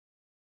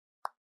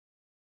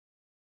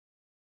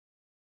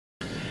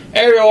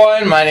Hey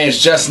everyone, my name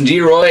is Justin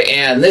DeRoy,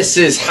 and this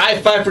is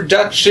Hi-Fi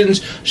Productions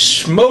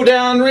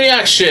Schmoedown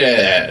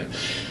Reaction.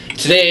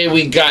 Today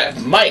we got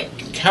Mike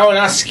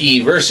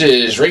Kalinowski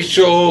versus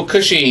Rachel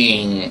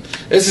Cushing.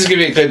 This is gonna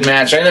be a good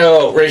match. I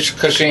know Rachel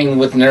Cushing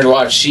with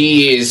Nerdwatch.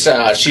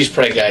 She's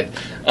pretty good.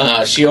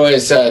 She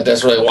always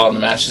does really well in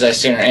the matches I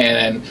see her in.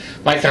 And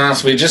Mike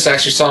Kalinowski, we just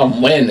actually saw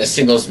him win a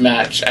singles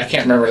match. I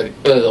can't remember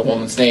the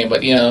woman's name,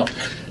 but you know,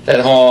 that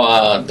whole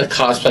the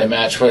cosplay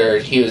match where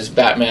he was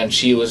Batman,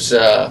 she was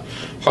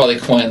Harley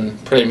Quinn.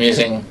 Pretty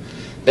amusing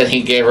that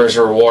he gave her as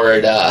a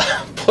reward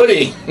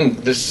putting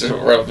this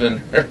rub in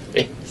her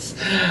face.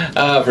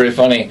 Pretty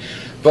funny.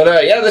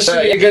 But yeah, this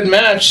should be a good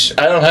match.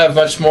 I don't have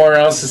much more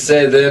else to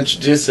say than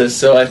introduce this,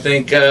 so I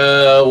think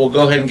we'll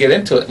go ahead and get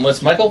into it.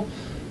 Unless, Michael,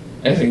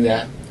 anything to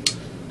add?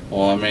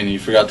 Well, I mean, you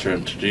forgot to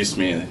introduce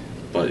me,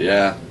 but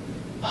yeah.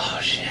 Oh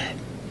shit.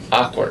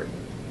 Awkward.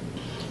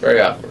 Very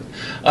awkward.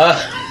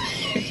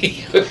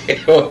 Okay,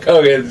 we'll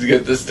go ahead and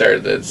get this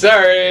started then.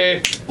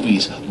 Sorry.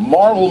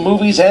 Marvel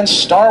movies and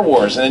Star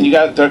Wars, and then you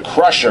got the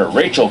Crusher,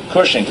 Rachel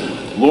Cushing,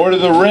 Lord of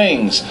the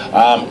Rings,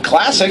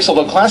 classics,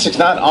 although classics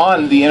not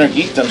on the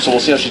Innergeekdon, so we'll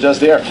see how she does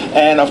there,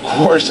 and of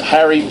course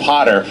Harry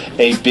Potter,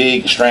 a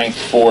big strength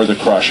for the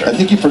Crusher. I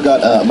think you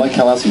forgot Mike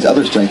Kalinowski's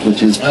other strength,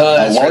 which is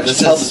a large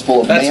tubs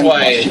full of man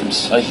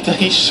costumes.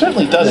 He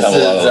certainly does have a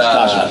lot of those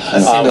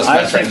costumes.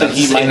 I think that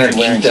he might be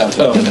wearing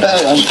something.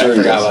 I'm sure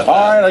he does. All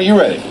right, are you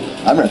ready?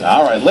 I'm ready.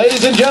 All right,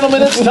 ladies and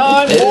gentlemen, it's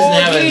time for the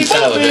movie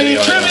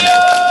trivia!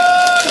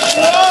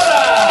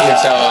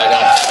 Here's how I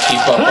don't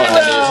keep up on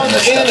the news and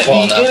this stuff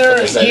well enough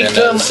because I didn't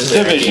know this is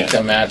an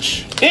Innergeekdon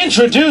match.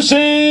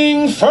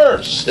 Introducing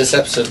first. This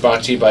episode is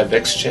brought to you by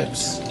Vicks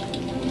Chips.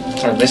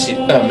 Or Miss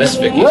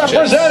Vicky's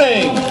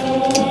Representing Chips.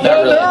 the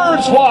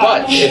Nerds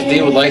Watch. But if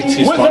they would like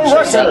to with sponsor a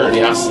us, that would record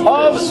be awesome.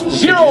 of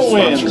 0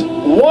 wins,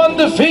 1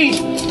 defeat,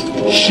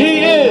 she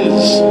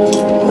is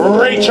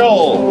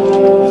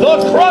Rachel the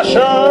Crusher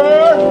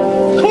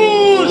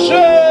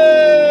Cushing.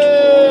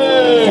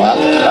 Wow.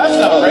 That's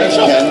not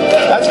Rachel.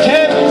 That's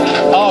Ken.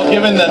 Oh,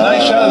 giving the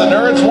nice shot of the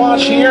Nerds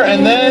Watch here,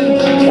 and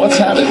then what's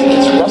happening?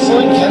 It's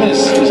rustling. Ken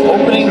is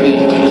opening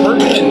the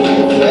curtain and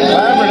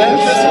elaborate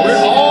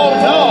entrance.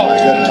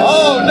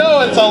 Oh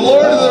no! It's a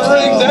Lord of the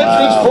Rings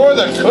entrance for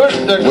the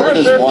Crusher. Where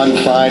does one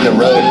find a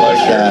road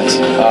like that?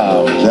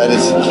 That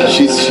is,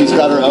 she's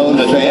got her own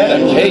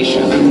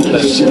dedication. The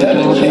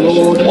dedication.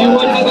 You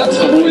are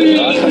free,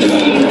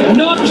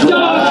 not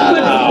dark,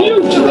 but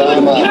beautiful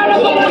and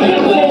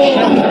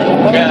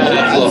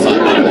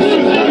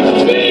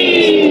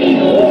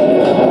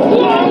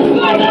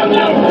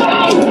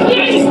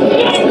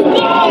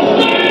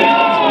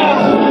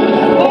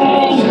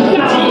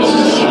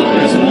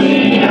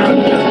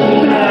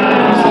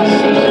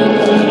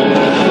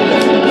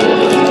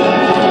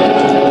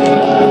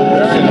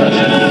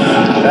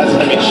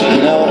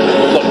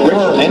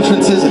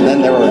entrances, and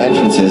then there were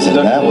entrances, and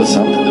that was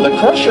something. The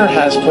Crusher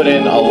has put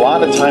in a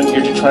lot of time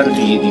here to try to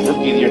be the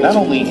Rookie of the Year, not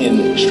only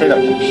in straight up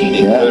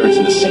competing, whether it's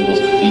in the singles,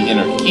 the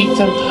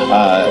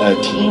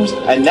Innergeekdon teams,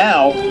 and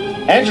now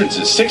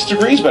entrances. 6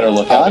 degrees better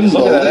look out.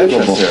 Look at that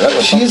entrance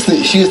there.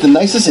 She is the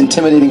nicest,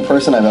 intimidating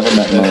person I've ever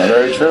met in my life.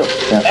 Very true.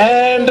 Yeah.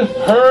 And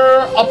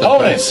her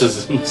opponent. It's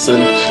going to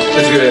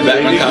be a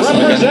Batman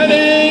costume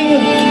representing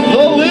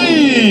the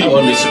lead. I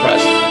wouldn't be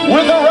surprised.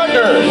 With a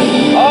record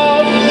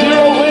of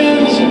 0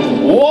 wins,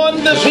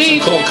 1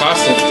 defeat. Cool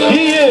costumes, though.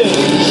 He is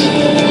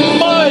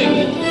Mike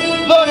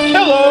the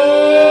Killer.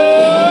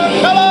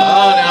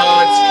 Oh no,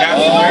 it's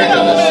Captain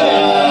America.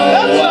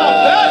 That's not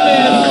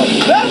Batman.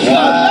 That's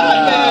not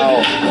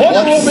Batman.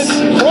 Wonder Woman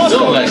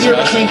crossover here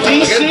between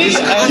DC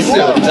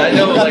and I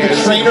know, like the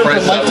trainer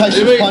from Mike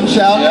Tyson's Punch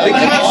Out. They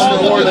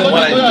cost more than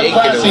what I make.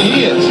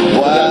 He is.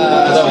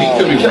 Wow. Although he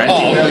could be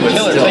renting them, but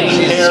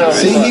still.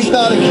 See, he's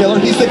not a killer,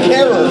 he's the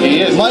carer.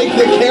 He is. Mike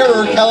the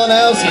Carer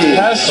Kalinowski.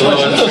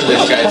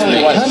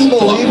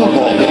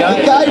 Unbelievable.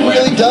 The guy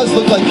really does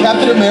look like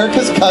Captain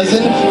America's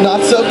cousin,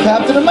 not so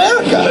Captain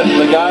America.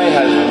 The guy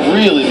has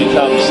really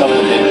become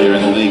something big here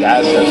in the league,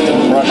 as has the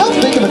Crusher. How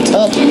big of a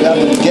tub do you have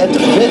to get to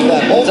fit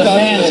that whole It's a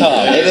man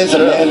tub. It is a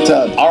man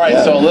tub. All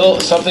right, so a little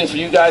something for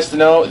you guys to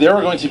know. There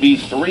are going to be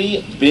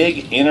 3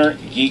 big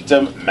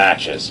Innergeekdon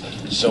matches.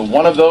 So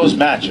one of those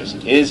matches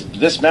is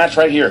this match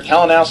right here,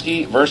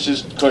 Kalinowski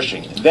versus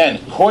Cushing. Then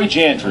Coy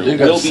Jandrew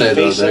will be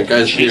facing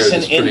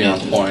Jason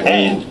Inman,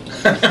 and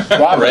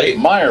Robert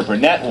Meyer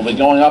Burnett will be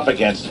going up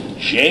against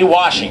Jay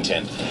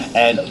Washington.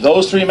 And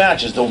those 3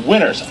 matches, the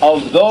winners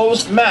of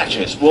those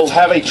matches will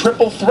have a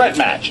triple threat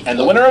match. And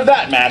the winner of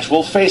that match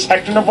will face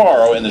Hector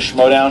Navarro in the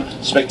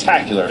Schmoedown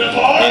Spectacular in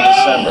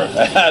December.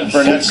 And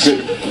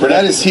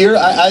Burnett is here.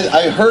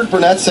 I heard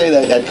Burnett say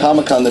that at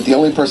Comic-Con that the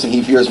only person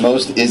he fears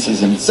most is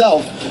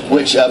himself,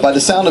 which by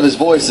the sound of his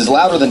voice is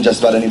louder than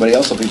just about anybody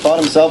else. So if he fought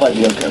himself, I'd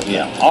be okay.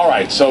 Yeah. All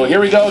right, so here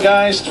we go,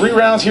 guys. 3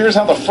 rounds. Here's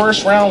how the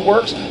first round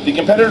works. The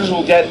competitors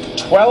will get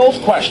 12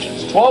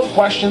 questions. 12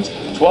 questions.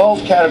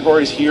 12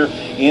 categories here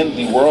in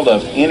the world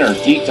of Inner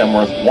Geekdom,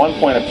 worth 1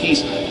 point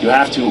apiece. You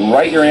have to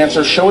write your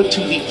answer, show it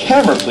to the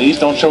camera, please.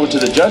 Don't show it to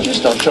the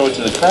judges, don't show it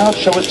to the crowd,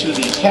 show it to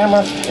the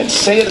camera, and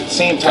say it at the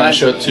same time. Can I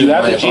show it to you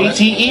have my the opponent?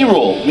 JTE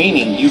rule,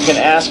 meaning you can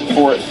ask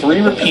for 3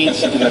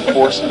 repeats in the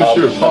course of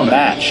the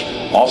match.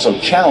 Also,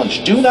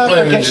 challenge. Do not Well,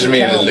 I forget just your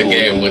mean challenge the rule.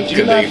 game would Do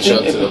could not they show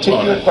think it to a the particular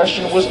opponent.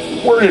 question was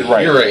worded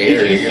right. You're right, If you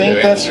you're think gonna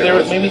that answer there it.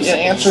 was maybe an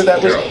answer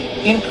that was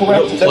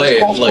incorrect, that Play was it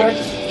called like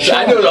correct,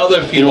 I know other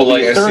there people will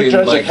like be a I third seen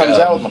judge like that comes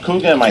out with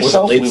Makuga and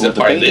myself. We will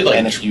debate it,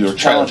 and if your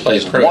challenge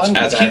is one,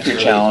 you keep your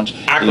challenge.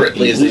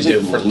 accurately If as you they do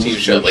lose it, for you the TV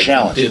lose show. your Like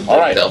challenge. did All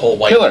right, the whole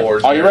Killer,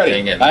 whiteboard. are you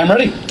ready? I'm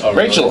ready.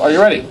 Rachel, are you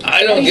ready?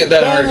 I don't get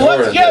that Then hardcore.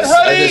 let's get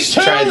I ready just to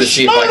tried to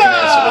see if I can answer the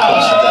Schmoedown!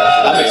 question.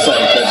 I'm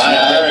excited.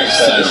 I'm very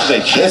excited. This is a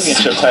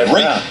championship type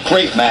round.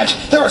 Great match.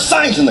 There are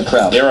signs in the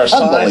crowd. There are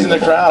signs in the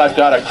Unbelievable. crowd. I've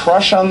got a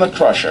crush on the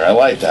crusher. I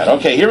like that.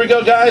 Okay, here we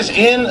go, guys.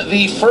 In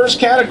the first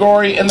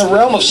category, in the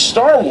realm of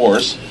Star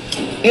Wars,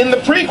 in the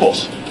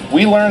prequels,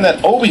 we learn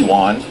that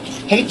Obi-Wan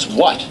hates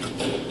what?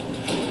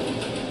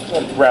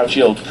 What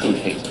grouchy old coot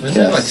hates?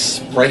 Isn't it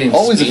like writing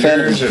Always a fan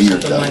of his speeders or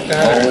beard, something though. like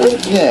that?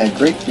 Always, yeah,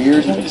 great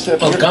beard. Let me just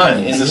have Oh, beard guns,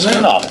 in the isn't it?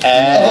 spin-off. I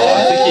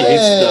think he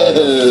hates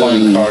the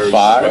flying cars,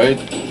 5, right?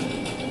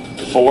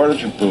 4, that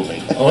you boo me.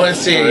 I want to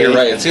see. You're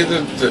right. It's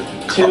either the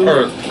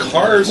cars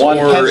 1,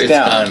 or pens it's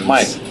down. guns.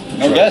 Mike.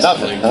 No guess.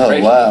 Nothing. Oh,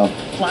 Rachel. wow.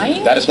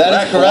 Flying? That is That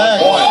correct. is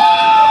correct. 1 point.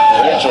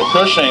 Rachel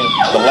Cushing,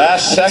 the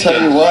last tell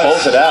second, you what.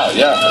 pulls it out.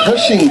 Yeah.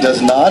 Cushing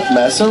does not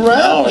mess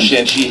around. No, she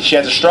had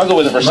to struggle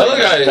with it for a second.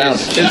 Another guy Found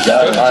is it. good.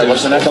 All right,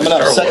 what's the next Coming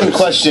up, Star second Wars.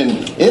 question.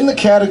 In the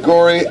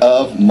category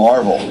of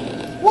Marvel,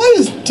 why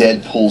is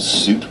Deadpool's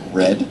suit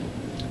red?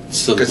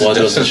 So the Because blood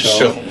it doesn't doesn't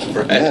show. show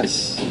red.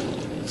 Yes.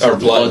 Or Blood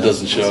blood.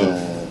 doesn't It's, show.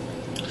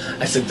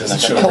 I said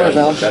doesn't Like a show color red.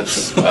 voucher.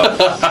 That's,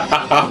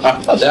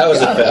 that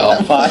was a fail.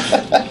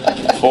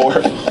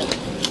 4,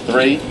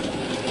 3,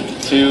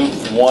 2,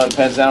 1.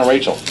 Pens down.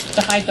 Rachel.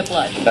 To hide the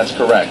blood. That's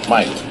correct.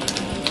 Mike.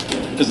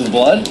 Because of the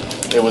blood?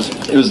 It was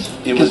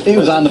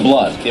on the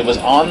blood. It was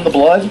on the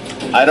blood.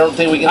 I don't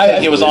think we can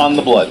think it was on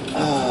the blood.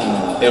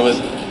 It was.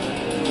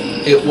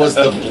 It was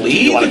the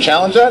You want to bleed.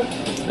 challenge that?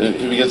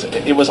 Because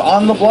it was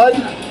on the blood.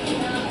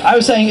 I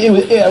was saying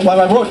when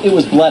I wrote it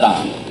was bled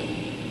on.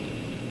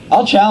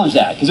 I'll challenge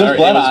that because it was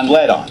bled on.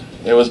 Bled on.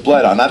 It was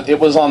bled on. Not, it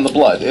was on the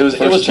blood. It was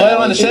bled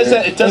on. It says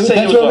that. It does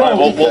say it was bled on.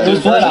 We'll It do was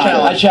bled first on. I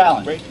challenge.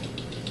 challenge.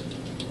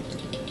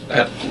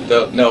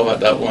 No,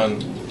 that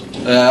one.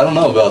 I don't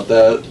know about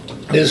that.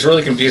 It's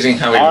really confusing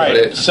how he All wrote right.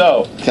 it.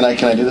 So Can I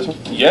do this one?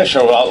 yeah,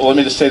 sure. Well, let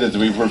me just say that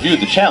we've reviewed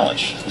the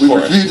challenge. We for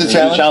us. reviewed the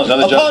challenge.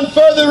 Another Upon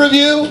further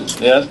review,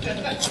 Yes.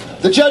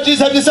 the judges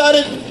have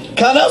decided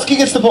Kalinowski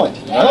gets the point.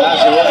 All right,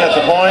 so we'll get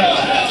the point.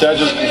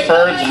 Judges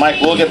conferred. Mike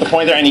will get the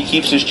point there, and he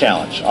keeps his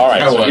challenge. All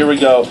right, I so won. here we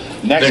go.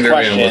 Next Think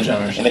they're being a little question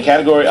generous. in the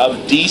category of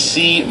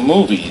DC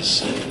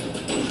movies.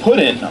 Put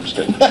in. No, I'm just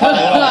kidding. My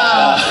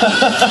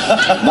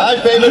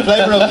favorite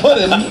flavor of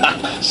pudding.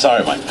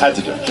 Sorry, Mike. Had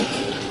to do it.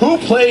 Who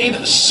played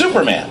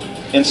Superman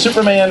in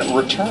Superman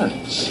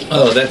Returns?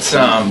 Oh, that's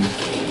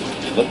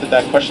Looked at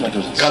that question like it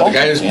was God, the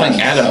guy who's insulting.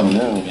 playing Oh, Adam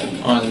no.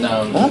 on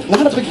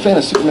Not a big fan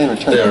of Superman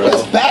Returns. There,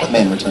 Yes,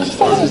 Batman Returns.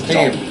 what's his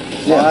name?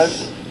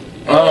 Yes.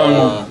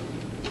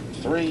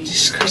 3,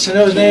 Jesus Christ, I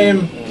know his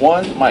name.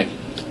 1. Mike.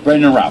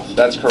 Brendan Routh.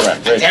 That's correct.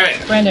 Rachel. Damn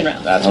it. Brandon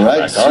Round. That's All right,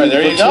 correct. All right,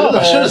 there you go.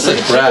 I should have said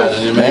Brad,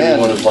 and you made Man,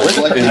 me want to like. where's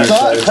the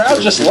energize crowd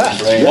the just left?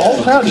 brain. The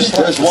whole crowd just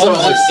left. There's one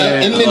Someone was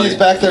saying, Inman is like,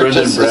 back there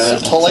Brendan just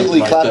Brad, politely something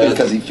like clapping that.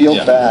 because he feels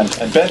Yeah. bad.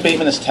 And Ben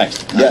Bateman is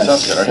texting. Yes,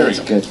 Sounds good. All right, here we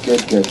that's go.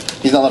 good.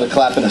 He's not allowed to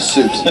clap in a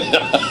suit.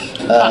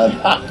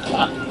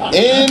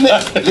 In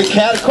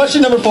the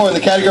question number 4 in the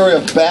category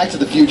of Back to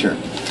the Future.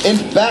 In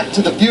Back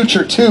to the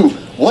Future 2,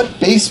 what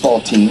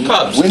baseball team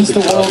Cubs. wins the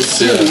World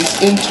Cubs, yeah.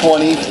 Series in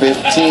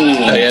 2015?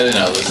 Oh, yeah, they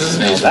know this. This is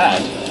an easy That.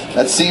 one.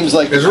 That seems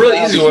like It's a really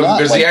the easy crowd one does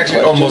because not he like actually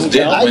the almost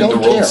question. did I win the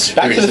don't World care. Series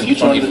Back to the in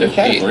Future, one of the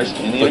 2015. categories.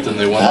 In the But then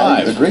they won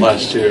Five. Agreed.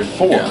 last year.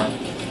 4, Yeah.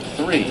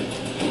 3,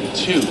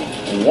 2,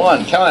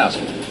 1.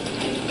 Kalinowski.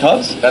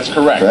 Cubs? That's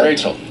correct. Correct.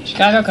 Rachel.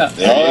 Chicago Cubs.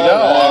 There you go.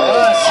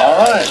 All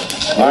right.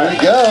 Here we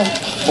go.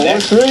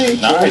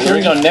 4-3. All right, here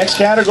we go. Next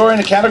category, in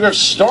the category of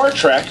Star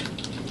Trek.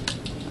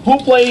 Who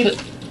played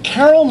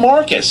Carol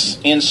Marcus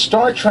in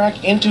Star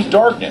Trek Into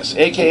Darkness,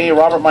 a.k.a.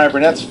 Robert Meyer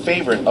Burnett's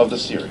favorite of the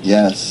series?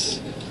 Yes.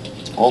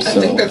 Also, I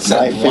think that's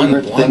my that one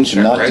favorite thing to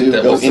blonde not chick, do right?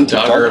 That go was the into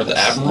daughter of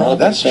darkness. the Admiral?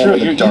 That's Fan true. of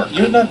the dark.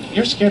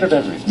 You're scared of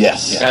everything.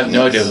 Yes. I have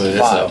no idea who it is,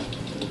 though.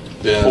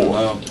 5, Yeah, 4,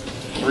 no.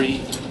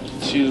 3,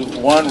 2,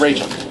 1.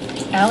 Rachel.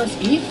 Alice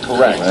Eve.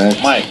 Correct.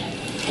 Correct. Mike.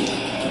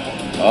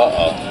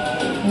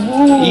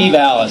 Eve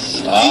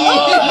Alice.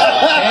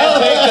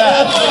 Can't take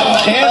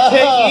that. Can't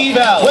take Eve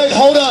out. Wait,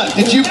 hold on.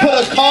 Did you put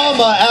a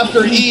comma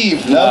after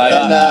Eve? No,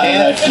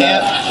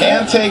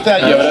 Can't take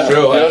that, Yoda. That's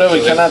true, Yoda, we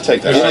actually. cannot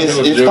take that. That's It's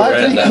People do it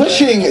right 5-3. now.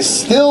 Cushing is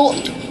still,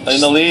 In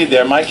the lead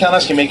there. Mike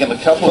Kalinowski making a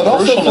couple but of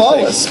also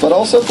crucial mistakes.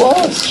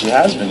 flawless. She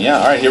has been, yeah.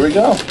 All right, here we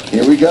go.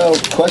 Here we go.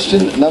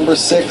 Question number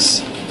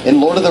 6. In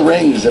Lord of the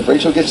Rings, if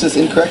Rachel gets this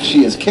incorrect,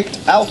 she is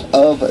kicked out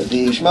of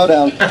the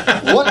Schmoedown.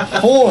 What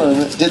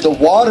form did the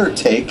water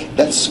take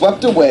that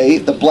swept away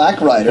the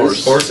Black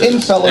Riders in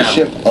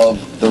Fellowship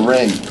of the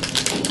Ring?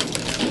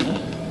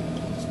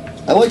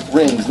 I like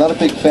rings, not a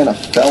big fan of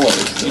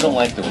fellows. You don't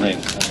like the ring.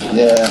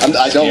 Yeah,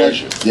 I don't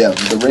like. You. Yeah,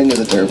 The Ring is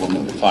a terrible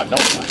movie. 5, no,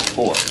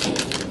 4,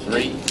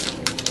 3,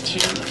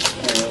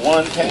 2,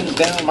 1. Pens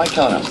down. Mike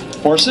Kalinowski.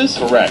 Horses?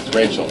 Correct.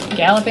 Rachel.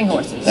 Galloping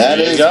horses. That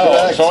There you is go.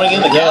 correct. Throwing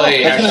in the Really?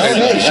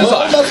 gallop. She's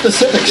all about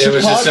specific. It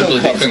was just simply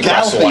Chicago they couldn't Cubs,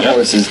 cross the galloping water.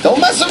 horses. Don't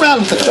mess around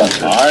with the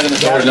country. All right, in the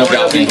There was no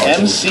category of the galloping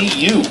horses.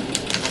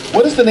 MCU.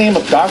 What is the name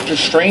of Doctor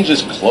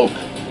Strange's cloak?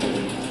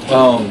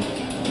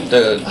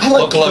 The I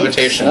like cloak of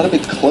levitation. Not a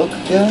big cloak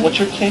guy. What's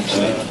your cape's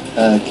name?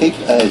 Cape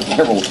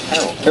Harold.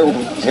 Harold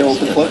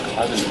the cloak.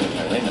 I was going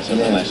to name it. So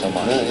Yeah. nice on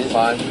mine. Yeah, yeah.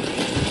 5,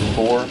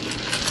 4,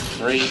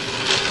 3,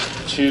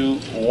 2,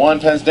 1.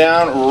 Pens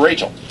down.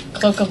 Rachel.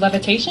 Cloak of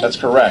levitation? That's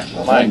correct.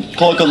 Mike.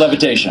 Cloak of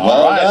levitation.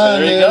 All right, so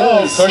done, there you go.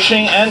 yes.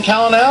 Cushing and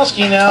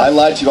Kalinowski now. I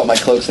lied to you about my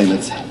cloak's name.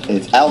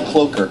 It's Al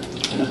Cloaker.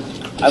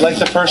 I like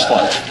the first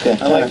one. Okay.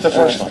 I like the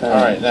first All one. right,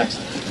 All right, next.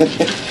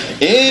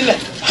 In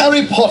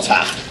Harry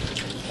Potter,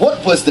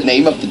 what was the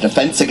name of the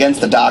defense against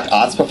the dark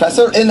arts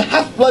professor in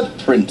Half-Blood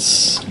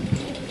Prince?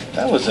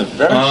 That was a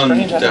very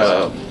strange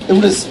accent.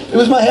 It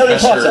was my Harry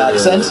Potter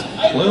accent.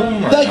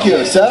 Bloom or Thank no?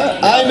 you, sir.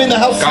 I'm in the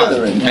House God,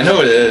 Slytherin. I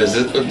know it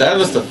is. That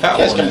was the fat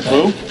You guys one. can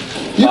boo.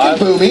 You can 5,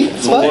 boo me.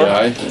 It's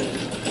fine.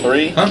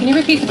 3. Huh? Can you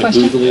repeat the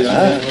question?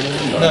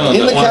 No,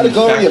 In the one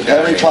category fat of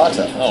Harry guy.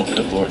 Potter, Oh,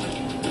 good lord.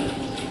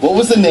 what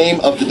was the name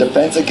of the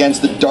defense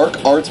against the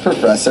dark arts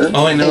professor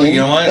Oh, I know, in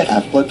you know what? the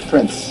Half-Blood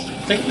Prince?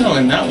 I think no,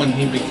 in that one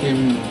he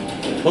became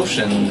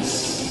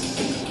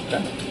potions.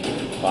 Okay.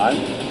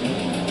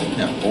 5,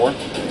 No. 4,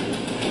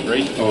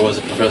 3, What was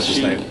the professor's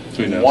name?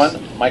 Who knows?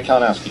 1. Mike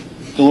Kalinowski.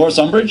 Dolores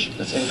Umbridge?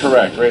 That's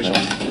incorrect. Rachel.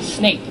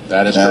 Snape.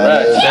 That is That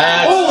correct. is-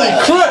 That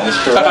is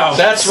correct.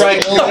 That's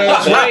right.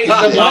 That's right.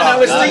 The one I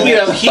was thinking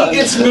of, he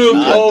gets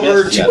moved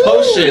over to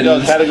potions.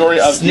 No, category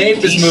of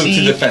Snape is moved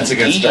to defense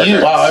against dark EU.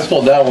 arts. Wow, I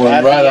pulled that one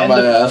At right the on my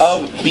end ass.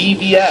 of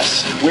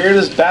BVS, where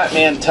does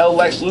Batman tell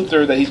Lex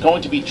Luthor that he's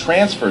going to be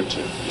transferred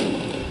to?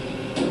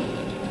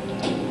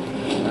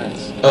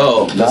 Nice.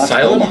 Oh, the Not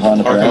Asylum? Omaha,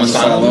 Nebraska. Arkham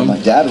Asylum? My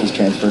dad was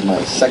transferred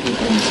my second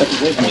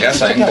grade. I'm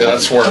guessing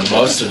that's where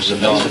most of the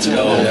villains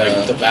go, Yeah.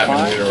 like the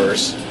Batman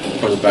universe.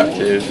 Or the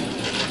Batcave.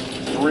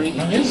 3,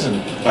 No, he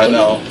isn't. I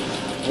know.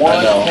 1.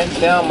 I know. Hands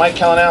down. Mike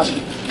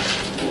Kalinowski.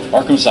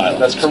 Arkham Asylum.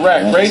 That's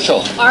correct. Yes. Rachel.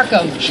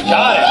 Arkham. She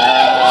got it.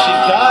 She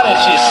got it.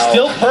 She's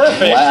still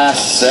perfect.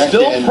 Last second.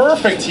 Still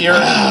perfect here.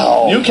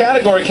 Wow. New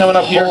category coming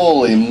up here.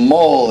 Holy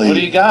moly. What do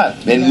you got?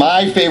 In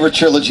my favorite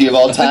trilogy of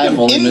all time, I've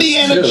only missed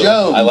Indiana 2.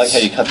 Jones. I like how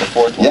you cut the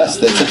fourth one. Yes,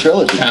 that's a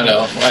trilogy. I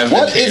know.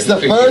 What is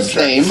the first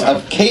name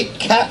of Kate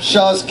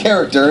Capshaw's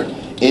character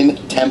in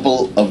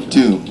Temple of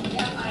Doom?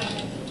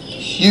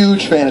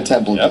 Huge fan of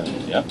Temple Yep. of Doom.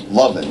 Yep.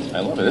 Love it. I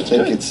love it. It's I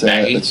think good. it's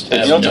Maggie? I you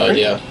have know, no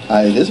idea.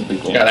 it is a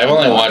prequel. God, I've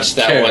only watched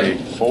that Carrie.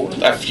 one 4.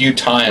 a few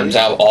times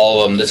out of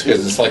all of them just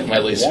because it's like my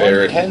least 1.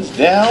 favorite. Hands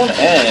down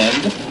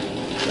and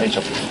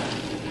Rachel.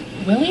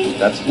 Willie?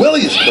 That's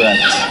Willie is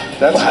correct.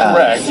 Wow.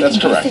 correct. That's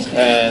correct.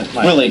 And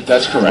Mike, Willie.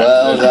 That's correct.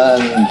 Well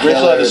done.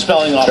 Rachel had the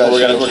spelling off, but we're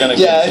gonna.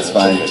 Yeah, get it's to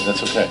it. fine. Okay,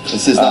 that's okay.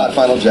 This is not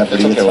Final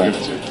Jeopardy. It's okay. We'll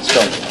It's give fine. it to you.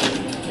 Spelling.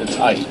 It's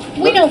I.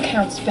 We don't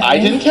count spelling. I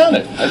didn't count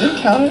it. I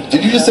didn't count it.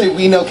 Did you just say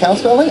we know count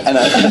spelling? And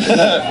All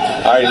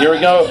right, here we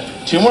go.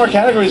 2 more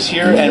categories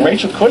here, and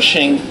Rachel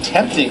Cushing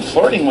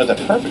flirting with a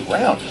perfect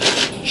round.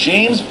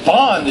 James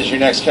Bond is your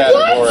next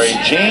category.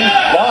 James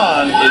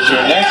Bond is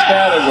your next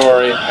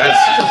category.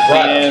 That's a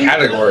broad And-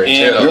 category,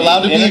 and- too. You're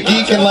allowed to be a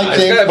geek and like It's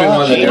James gotta be one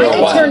Bond. that you're I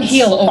can turn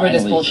heel over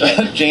this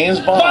bullshit. James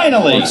Bond.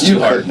 Finally! You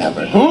could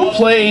never. Who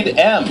played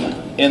M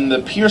in the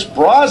Pierce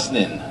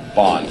Brosnan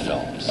Bond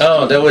films?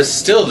 Oh, that was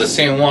still the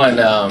same one.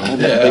 I'm a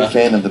big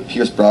fan of the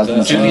Pierce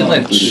Brosnan. Judy song,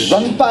 Lynch. included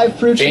Run by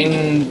Fruit.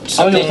 Jane Oh,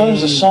 something. I thought it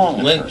was a song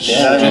at Lynch. first. Yeah,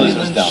 I Judy realized it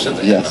was Lynch, down.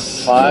 something.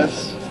 Yes. 5,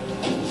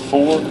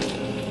 4,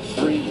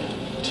 3,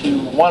 2,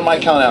 1.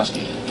 Mike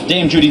Kalinowski.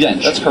 Dame Judi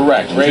Dench. That's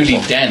correct. Judy Rachel.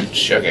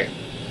 Dench. Okay.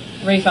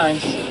 Ray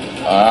Fiennes.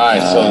 All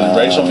right, so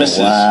Rachel misses.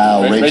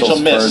 Wow, Rachel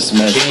Rachel's missed. first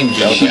miss. Jane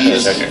She Jody.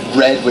 is Okay.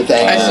 red with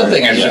anger. I still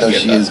think I should even though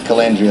get she that. is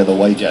Calandria, the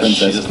white Yes, princess.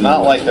 she does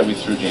not like that we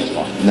threw James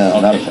Bond. No,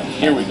 not a Okay, fan.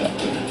 here we go.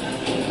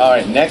 All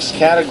right, next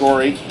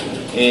category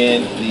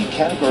in the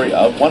category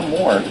of one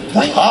more.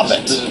 The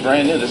Hobbit. This is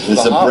brand new. This This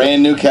is The a Hobbit.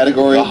 brand new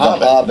category The of The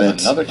Hobbit.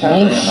 Hobbit. Another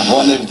category. The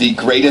Hobbit. One of the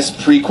greatest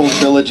prequel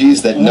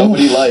trilogies that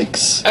nobody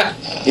likes.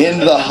 In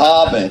The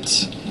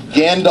Hobbit,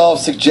 Gandalf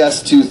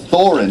suggests to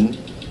Thorin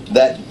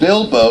that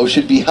Bilbo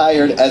should be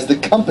hired as the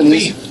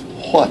company's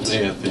what?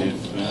 Yeah, thief.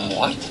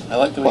 What? I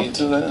like the way you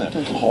threw that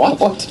in there. What?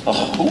 What?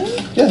 Who?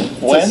 Yeah.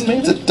 When, it's a, maybe?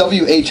 It's a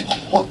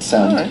WH what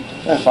sound.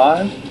 All right.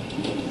 5,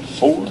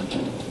 4,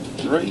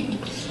 3,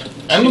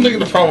 I don't think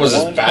the problem was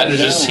as bad as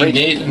just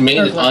he made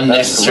it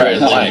unnecessarily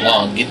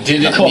long. You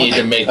didn't need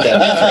to make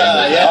that.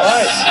 All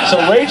right. So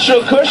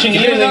Rachel Cushing,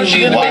 even though she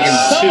didn't make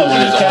some of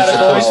these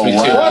categories,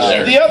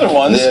 crushed the other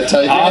ones.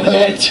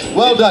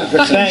 Well done,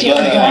 Cushing. Thank you.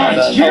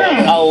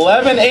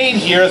 11-8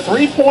 here.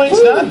 3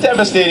 points, not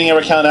devastating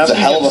ever count out. It's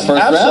a hell of a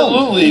first round.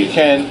 Absolutely, you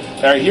can.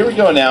 All right, here we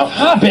go now.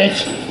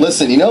 Hobbit.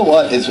 Listen, you know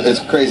what is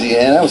crazy,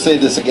 and I will say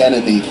this again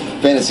in the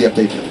fantasy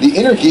update. The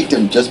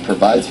Innergeekdon just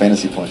provides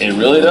fantasy points. It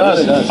really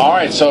does. All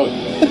right, so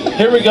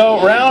here we go.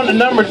 Round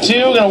number 2.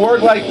 Going to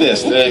work like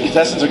this. The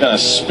contestants are going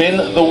to spin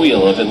the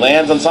wheel. If it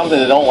lands on something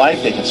they don't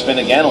like, they can spin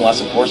again, unless,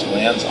 of course, it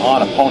lands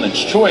on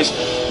opponent's choice.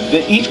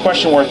 Each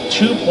question worth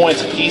 2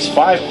 points apiece.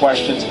 5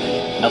 questions.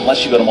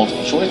 Unless you go to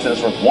multiple choice, then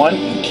it's worth 1.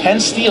 You can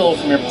steal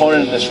from your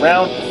opponent in this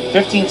round.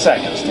 15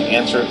 seconds to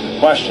answer the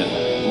question.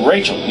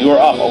 Rachel, you are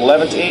up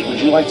 11-8. Would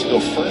you like to go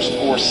first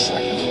or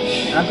second?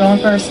 I'm going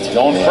first.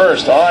 Going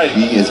first. All right.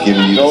 He is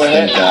giving you go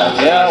ahead.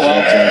 Yeah,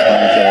 well,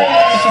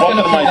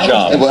 welcome to my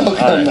job.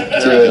 Welcome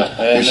to it.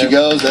 Here she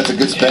goes. That's a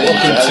good spin.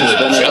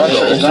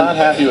 Crusher is not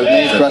happy with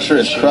me. Crusher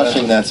is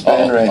crushing that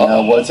spin right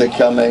now. What's it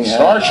coming?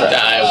 Star Trek.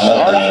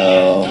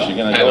 She's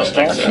gonna go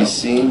Star Trek. She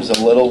seems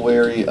a little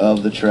weary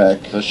of the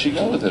Trek. Does she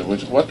go with it?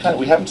 What kind?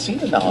 We haven't seen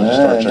the knowledge of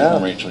Star Trek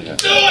from Rachel yet.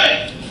 Do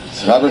it.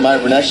 Robert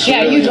Myberneck.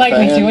 Yeah, you'd like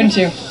me to, wouldn't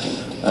you?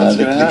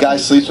 The guy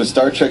sleeps with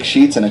Star Trek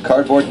sheets and a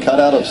cardboard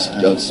cutout of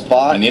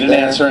Spock. I need an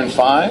answer in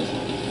 5,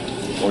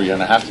 or you're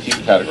gonna have to keep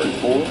category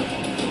 4.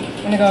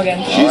 I'm gonna go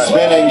again. She's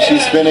spinning.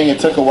 She's spinning. It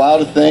took a while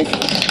to think.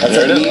 That's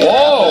there it is.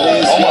 Whoa!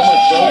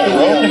 Almost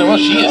broken the wheel.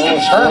 She is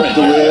determined.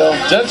 The wheel.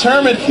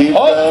 Determined.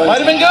 Might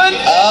have been good.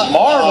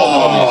 Marvel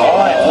movies. All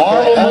right,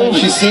 Marvel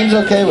movies. She seems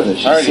okay with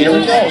it. All right, here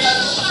we go.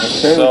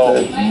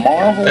 So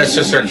Marvel. That's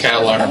just her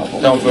cat alarm.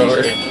 Don't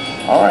worry.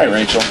 All right,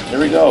 Rachel. Here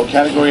we go.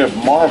 Category of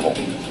Marvel.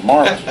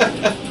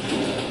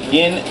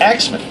 In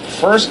X-Men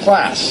First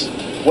Class,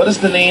 what is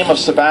the name of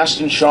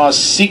Sebastian Shaw's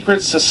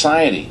secret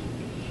society?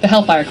 The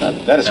Hellfire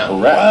Club. That is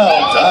correct.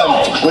 Well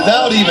done.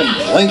 Without even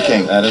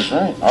blinking. That is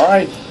right. All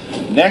right.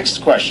 Next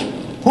question.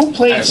 Who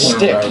played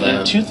Stick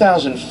in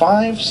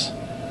 2005's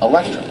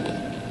Electra?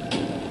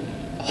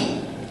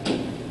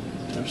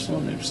 There's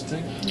someone named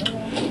Stick?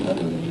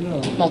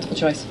 Multiple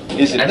choice.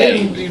 Is it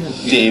A,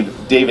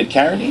 David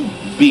Carradine,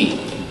 B,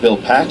 Bill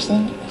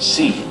Paxton,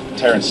 C,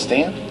 Terrence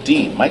Stamp,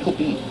 D, Michael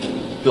Biehn?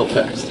 Bill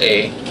Paxton.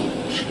 A.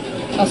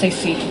 I'll say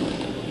C.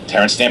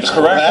 Terrence Stamp is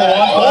correct for 1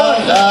 point.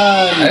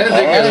 Well I didn't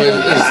think it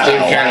was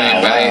Dave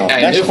Carradine, but I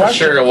knew for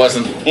sure it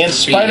wasn't. In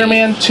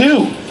Spider-Man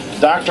 2,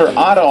 Dr.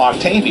 Otto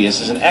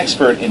Octavius is an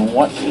expert in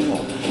what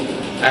field?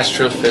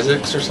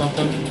 Astrophysics or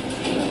something?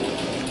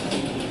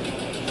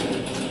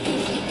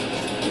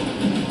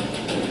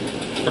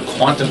 Or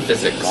quantum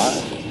physics?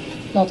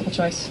 Multiple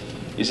choice.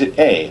 Is it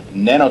A,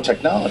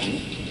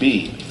 nanotechnology,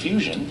 B,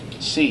 fusion,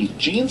 C,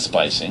 gene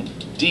splicing,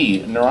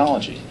 D,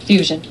 neurology?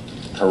 Fusion.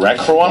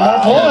 Correct for 1 more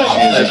point. All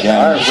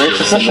right,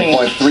 Rachel Cushing.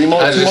 3 more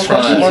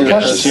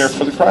questions here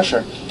for the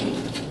Crusher.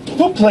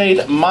 Who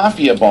played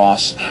Mafia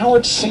boss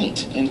Howard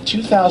Saint in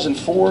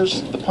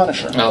 2004's The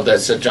Punisher? Oh,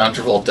 that's John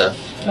Travolta.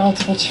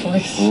 Multiple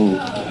choice.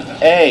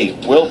 A,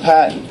 Will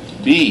Patton.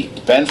 B,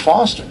 Ben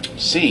Foster.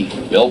 C,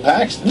 Bill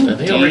Paxton. I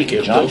think I already D,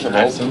 gave John Bill Travolta.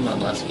 Paxton on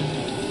last one.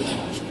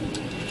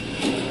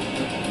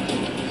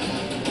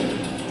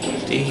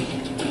 D.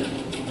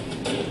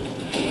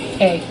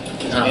 A.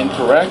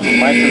 Incorrect.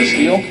 Mike for the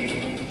steal.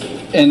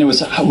 And it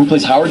was who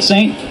plays Howard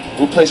Saint?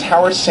 Who plays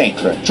Howard Saint?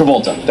 Correct.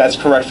 Travolta. That's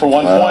correct for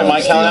 1 point.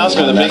 Mike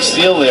Kalinowski with a big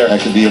steal there.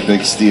 That could be a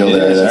big steal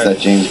there. That's that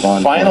James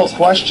Bond. Final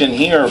question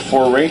here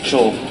for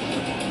Rachel.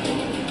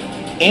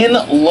 In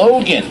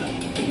Logan,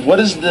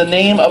 what is the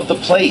name of the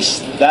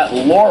place that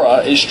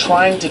Laura is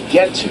trying to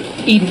get to?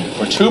 Eden.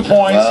 For 2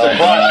 points, the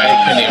front.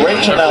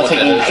 Rachel now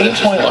taking an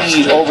 8-point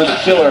lead over the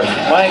killer.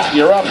 Mike,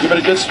 you're up. Give it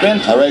a good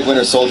spin. All right,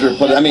 Winter Soldier.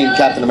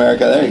 Captain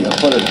America. There you go.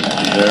 Put it in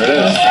there. There it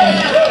is.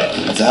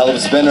 It's a hell of a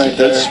spin right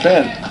there. Good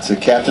spin. It's a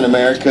Captain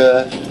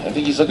America. I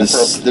think he's looking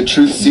for the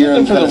truth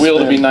serum. Looking for the wheel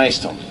to be nice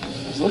to him.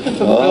 He's looking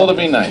for the wheel to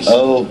be nice.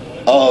 Oh,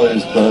 it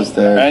was close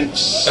there. And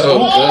good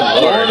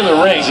Lord. Lord of the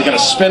Rings. He's going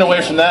to spin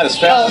away from that as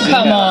fast as he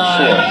can.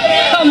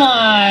 Come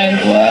on.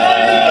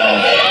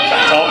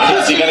 Wow.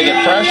 Is he going to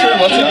get pressure?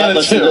 What's he going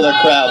to do? The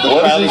crowd.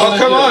 Oh,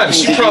 come on.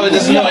 She probably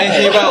doesn't know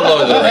anything about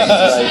Lord of the Rings.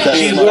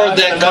 She wore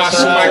that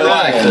costume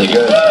ironically.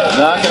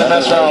 Not going to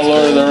mess around with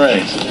Lord of the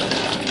Rings.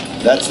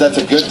 That's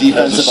a good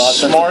defensive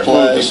smart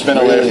move to spin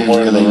away from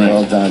Lord of the Rings.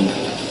 Well done.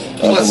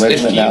 Plus,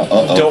 if you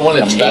don't want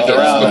to take it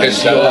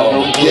because you'll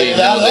believe he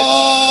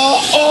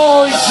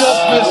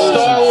just missed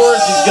Star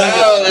Wars. He's going to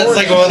get that's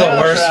like one of the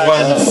worst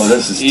ones. Oh,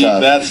 this is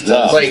tough. That's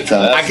tough. Like,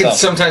 I can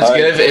sometimes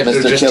get it if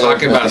they're just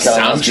talking about a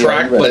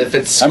soundtrack, but if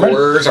it's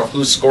scores or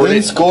who scored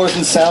it. Scores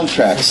and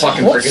soundtracks.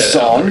 Fucking What forget it.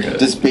 song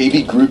does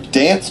Baby Groot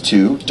dance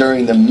to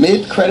during the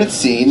mid-credit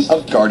scene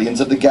of Guardians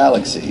of the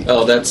Galaxy?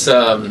 Oh, that's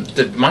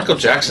the Michael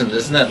Jackson.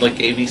 Isn't that like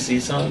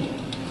ABC song?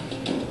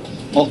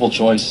 Multiple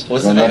choice.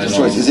 What's the Multiple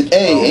choice. Is it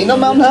A, Ain't No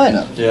Mountain High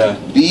Enough? Yeah.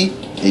 B,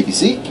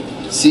 ABC.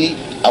 C,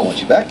 I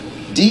Want You Back.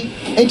 D,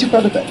 Ain't Too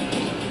Proud to Beg.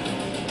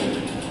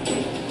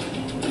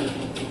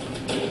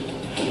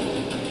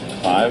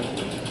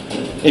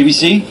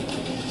 ABC?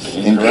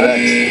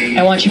 Incorrect.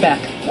 I want you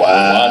back.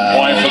 Wow.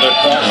 1 point for the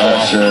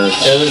Crusher.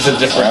 Sure. It was a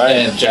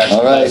different Jackson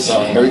All right,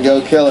 song. here we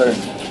go, Killer.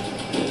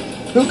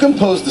 Who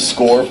composed the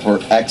score for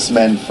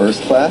X-Men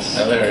First Class?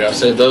 Oh, there we go.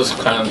 So those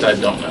clowns I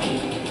don't know.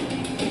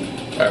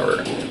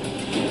 Ever.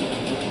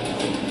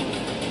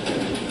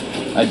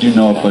 I do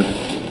know it, but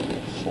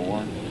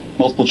 4.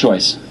 multiple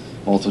choice.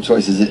 Multiple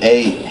choice. Is it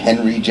A,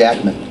 Henry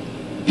Jackman,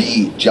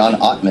 B, John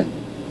Ottman,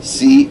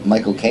 C,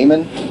 Michael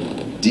Kamen,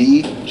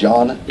 D,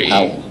 John B.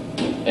 Powell?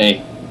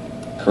 A.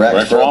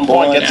 Correct For 1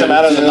 point, gets him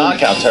out of the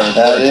knockout territory.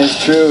 That is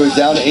true. He's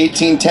down to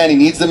 18-10. He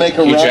needs to make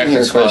a Hugh run here,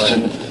 Jackman's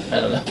Christian. calling. I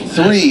don't know.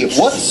 3.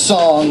 What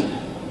song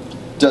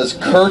does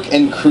Kirk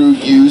and crew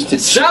use to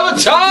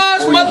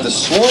Sabotage, the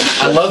Swarm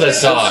I love that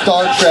from song.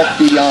 Star Trek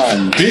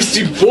Beyond?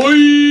 Beastie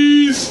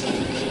Boys!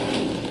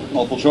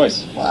 Multiple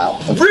choice. Wow.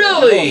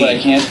 Really? But I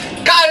can't.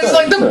 God, it's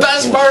like the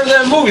best part of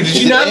that movie. Did Is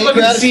you it not A,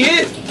 fucking see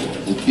Gratitude?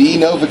 it? Is it B,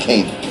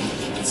 Novocaine,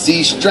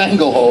 C,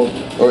 Stranglehold,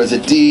 or is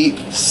it D,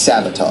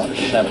 Sabotage?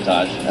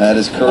 Sabotage. That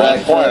is 1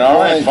 correct. point. All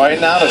right,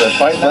 fighting out of it.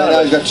 Fighting Right out now,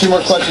 of he's it. got 2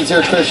 more questions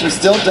here, Christian.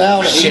 Still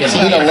down, Shit.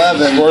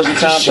 18-11. Scores and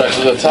soundtracks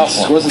is a tough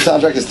one. Scores and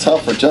soundtrack is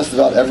tough for just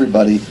about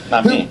everybody.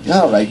 Not me.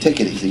 All right, take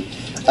it easy.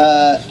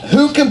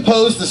 Who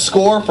composed the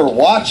score for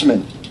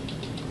Watchmen?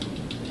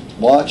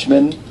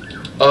 Watchmen.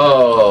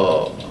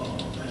 Oh.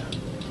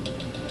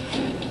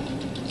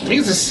 I think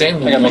it's the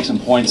same I gotta make some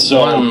points. So,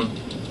 one.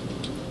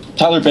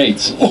 Tyler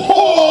Bates. Correct.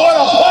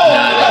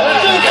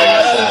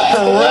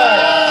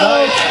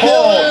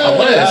 I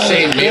wanted to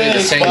say maybe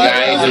the same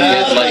guy who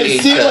did like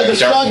It seemed like a Dark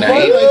strong point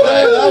Knight, right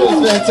there. but That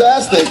was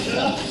fantastic.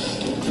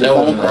 that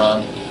was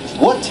wrong.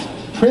 What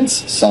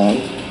Prince song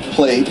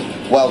played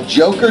while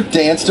Joker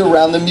danced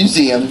around the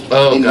museum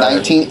Oh, in God.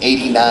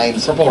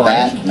 1989's Purple Rain?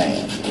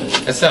 Batman?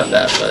 It's not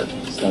that, but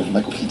Starred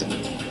Michael Keaton.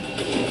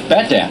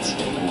 Bat Dance.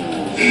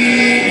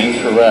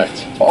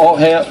 Incorrect. Oh,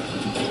 hey.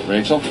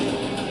 Rachel?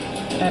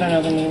 I don't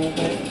know the name of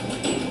it.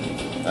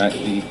 All right,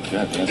 you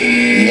got the answer.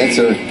 The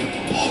answer,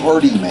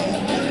 Party Man.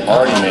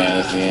 Party Man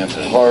is the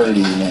answer.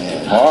 Party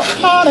Man.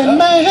 Party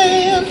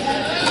Man.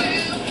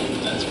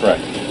 That's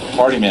correct.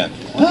 Party Man.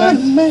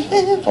 Party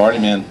Man. Party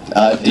Man.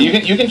 You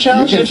can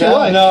challenge You can if you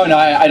challenge. like. No,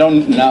 I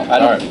don't. No, I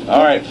don't.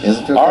 All right.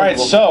 Doesn't feel All right.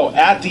 comfortable. So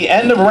at the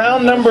end of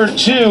round number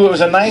 2, it was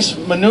a nice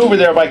maneuver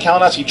there by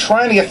Kalinowski,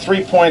 trying to get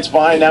 3 points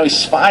behind. Now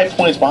he's 5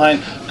 points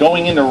behind,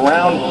 going into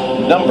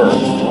round number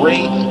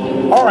 3.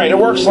 All right. It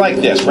works like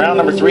this. Round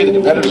number 3, the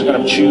competitors are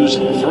going to choose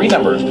 3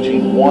 numbers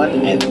between 1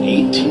 and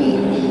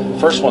 18.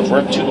 First one's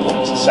worth 2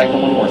 points. The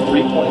second one worth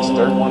 3 points.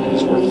 Third one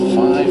is worth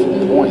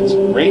 5 points.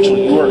 Rachel,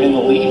 you are in the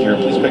lead here.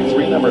 Please pick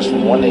 3 numbers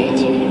from 1 to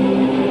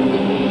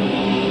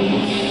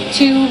 18.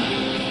 2,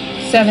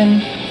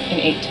 7, and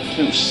 8.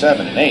 2,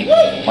 7, and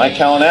 8. Mike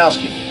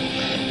Kalinowski.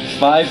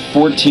 5,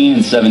 14,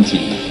 and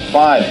 17.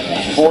 5,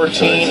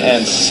 14,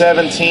 and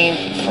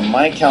 17 from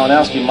Mike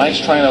Kalinowski. Mike's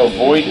trying to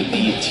avoid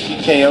the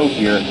TKO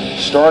here,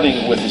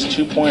 starting with his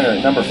 2-pointer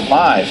at number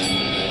 5.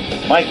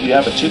 Mike, you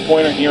have a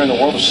 2-pointer here in the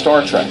world of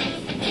Star Trek.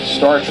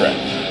 Star Trek.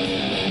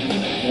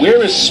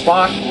 Where is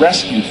Spock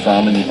rescued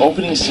from in the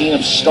opening scene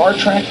of Star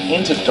Trek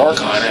Into God,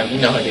 Darkness? I have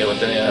no idea what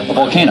the name of A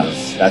volcano.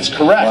 That's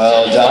correct.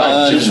 Well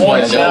done. 2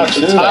 points now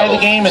to tie the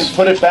game and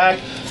put it back.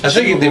 I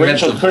think they meant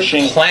Rachel the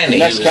Cushing. planet The he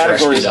next was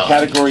category is rescued on.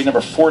 category number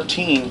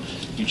 14.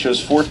 You chose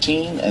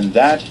 14, and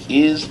that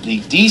is the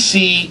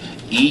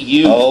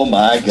DCEU. Oh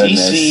my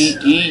goodness.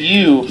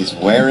 DCEU. He's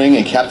wearing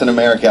a Captain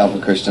America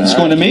outfit, Christian. It's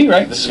going to me,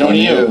 right? This is going to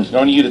you. It's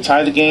going to you to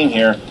tie the game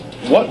here.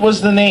 What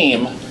was the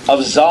name of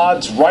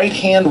Zod's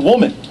right-hand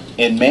woman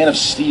in Man of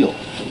Steel?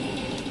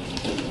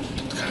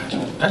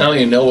 I don't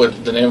even know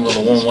what the name of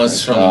the one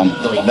was from.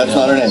 That's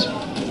not her name.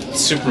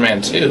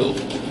 Superman 2.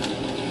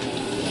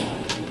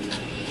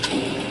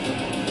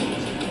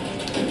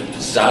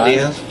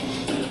 Zadia?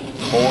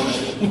 4,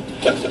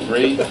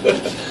 3. Can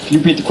you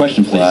repeat the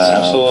question, please?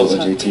 Wow.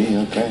 Absolutely.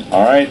 JT, okay.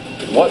 All right.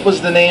 What was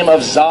the name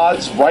of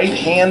Zod's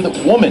right-hand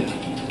woman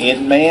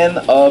in Man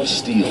of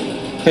Steel?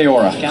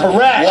 Feora.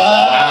 Correct.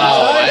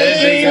 Wow, I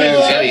didn't think it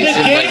was Eddie. It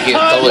seemed like it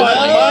totally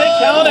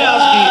Mike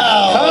Kalinowski.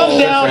 Calm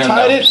down, Different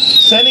tied though. it,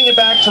 sending it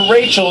back to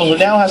Rachel, who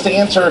now has to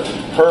answer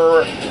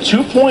her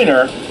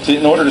 2-pointer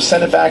in order to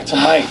send it back to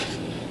Mike.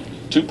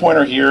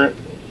 2-pointer here.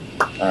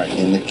 All right.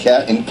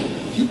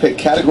 You pick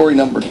category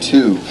number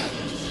 2,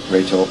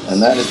 Rachel, and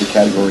that is the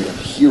category of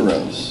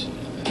heroes.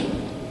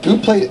 Who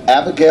played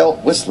Abigail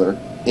Whistler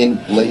in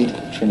Blade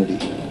Trinity?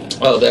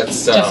 Oh,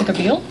 that's Jessica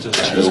Biel?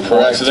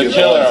 Correct. To the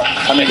killer.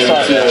 I mean,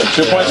 sorry.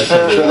 2 points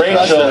for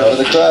Rachel. For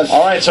the crush.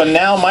 All right, so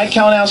now Mike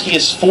Kalinowski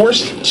is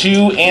forced to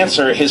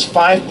answer his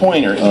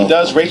 5-pointer. If he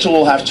does, Rachel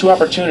will have 2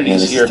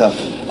 opportunities this is here. tough.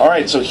 All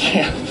right, so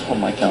here for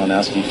Mike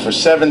Kalinowski for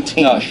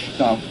 17. No.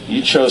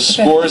 You chose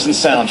scores and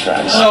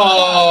soundtracks.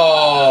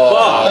 Oh!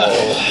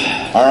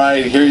 All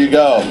right, here you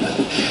go.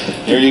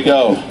 Here you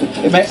go.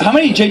 How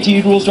many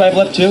JT rules do I have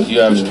left, too?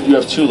 You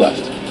have 2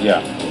 left.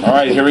 Yeah. All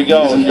right, here we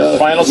go. Your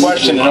final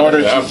question in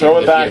order to throw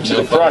it back to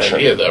the Crusher.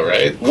 Idea, though,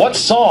 right? What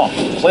song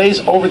plays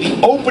over the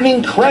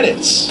opening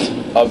credits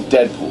of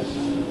Deadpool?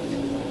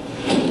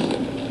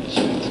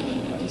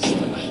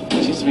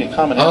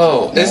 combination.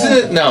 Oh, isn't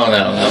it? No.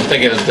 I'm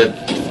thinking of the.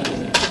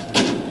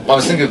 I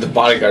was thinking of the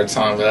Bodyguard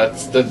song, but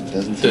that's the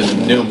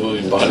new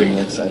movie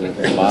Bodyguard.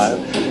 5,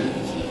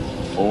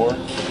 4, 3.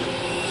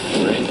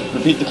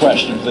 Repeat the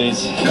question,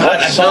 please. God,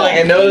 I feel like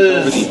I know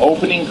Over this. the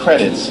opening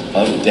credits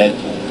of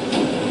Deadpool.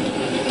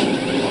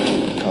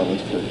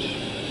 College coach.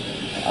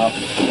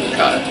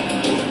 God.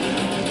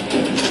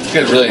 It's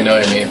gonna really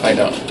annoy me if I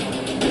don't.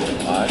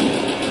 5,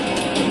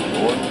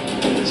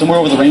 4. Somewhere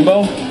over the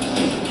rainbow?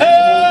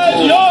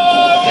 And your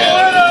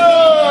winner!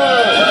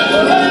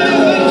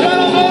 Ladies and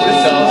gentlemen,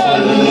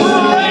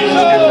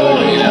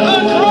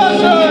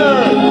 Cushing!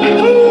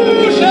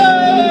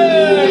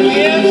 The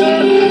answer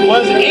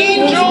was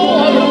Angel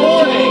of the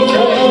Morning.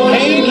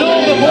 Angel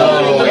of the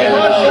Morning, the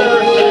Crusher,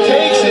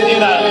 takes it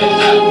in a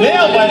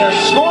nail biter.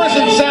 Scores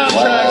and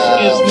soundtracks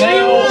is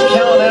now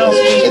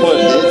Kalinowski's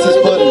pudding. It's his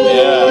pudding.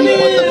 Yeah. He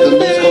put the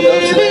musical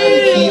notes in there and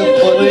the key of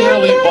pudding.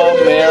 Clearly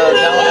bummed there.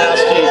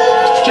 Kalinowski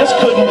just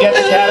couldn't get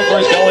the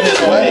categories going his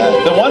way.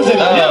 The ones that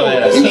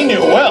he knew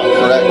well.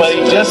 Correct. But he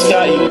just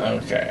got you.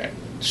 Okay.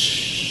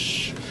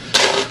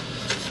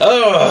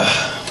 Oh,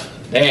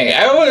 dang!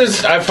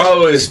 I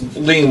probably was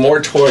leaning more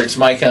towards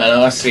Mike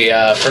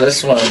Kalinowski for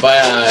this one,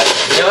 but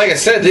yeah, like I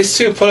said, these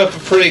two put up a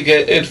pretty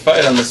good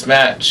fight on this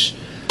match.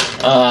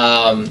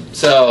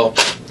 So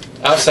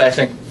obviously, I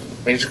think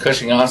Major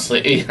Cushing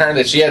honestly earned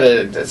it. She had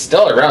a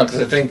stellar round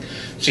because I think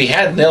she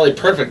had nearly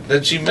perfect.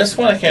 Did she miss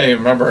one? I can't even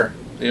remember.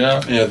 You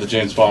know? Yeah, the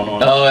James Bond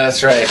one. Oh,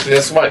 that's right.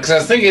 That's why, because I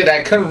was thinking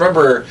I couldn't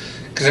remember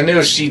because I knew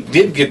if she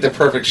did get the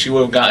perfect, she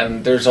would have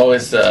gotten. There's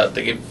always the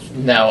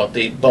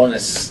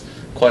bonus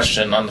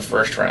question on the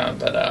first round,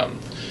 but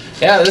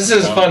yeah, this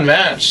is a fun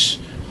match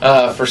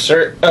for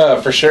sure.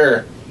 But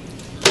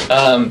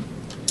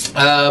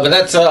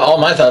that's all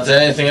my thoughts.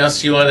 Anything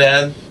else you want to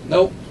add?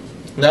 Nope.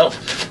 Nope.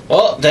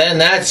 Well, then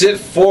that's it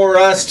for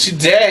us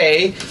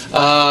today.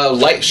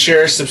 Like,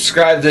 share,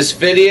 subscribe this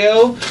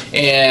video,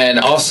 and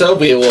also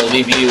we will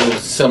leave you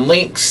some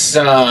links.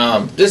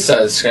 This side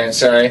of the screen,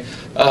 sorry.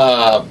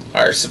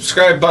 Our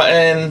subscribe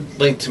button,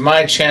 link to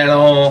my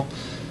channel,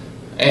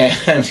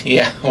 and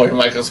yeah, where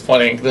Michael's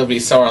pointing, there'll be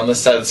somewhere on this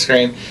side of the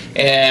screen.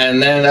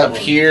 And then up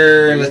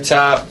here in the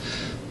top,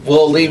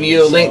 we'll leave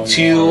you a link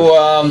to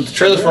the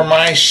trailer for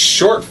my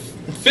short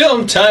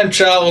film, Time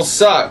Travel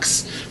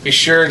Sucks. Be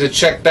sure to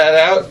check that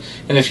out,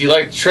 and if you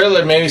like the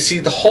trailer, maybe see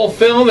the whole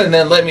film and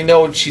then let me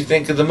know what you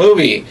think of the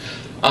movie.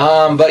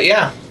 But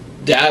yeah,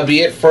 that'll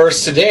be it for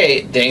us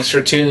today. Thanks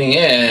for tuning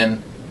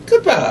in.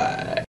 Goodbye.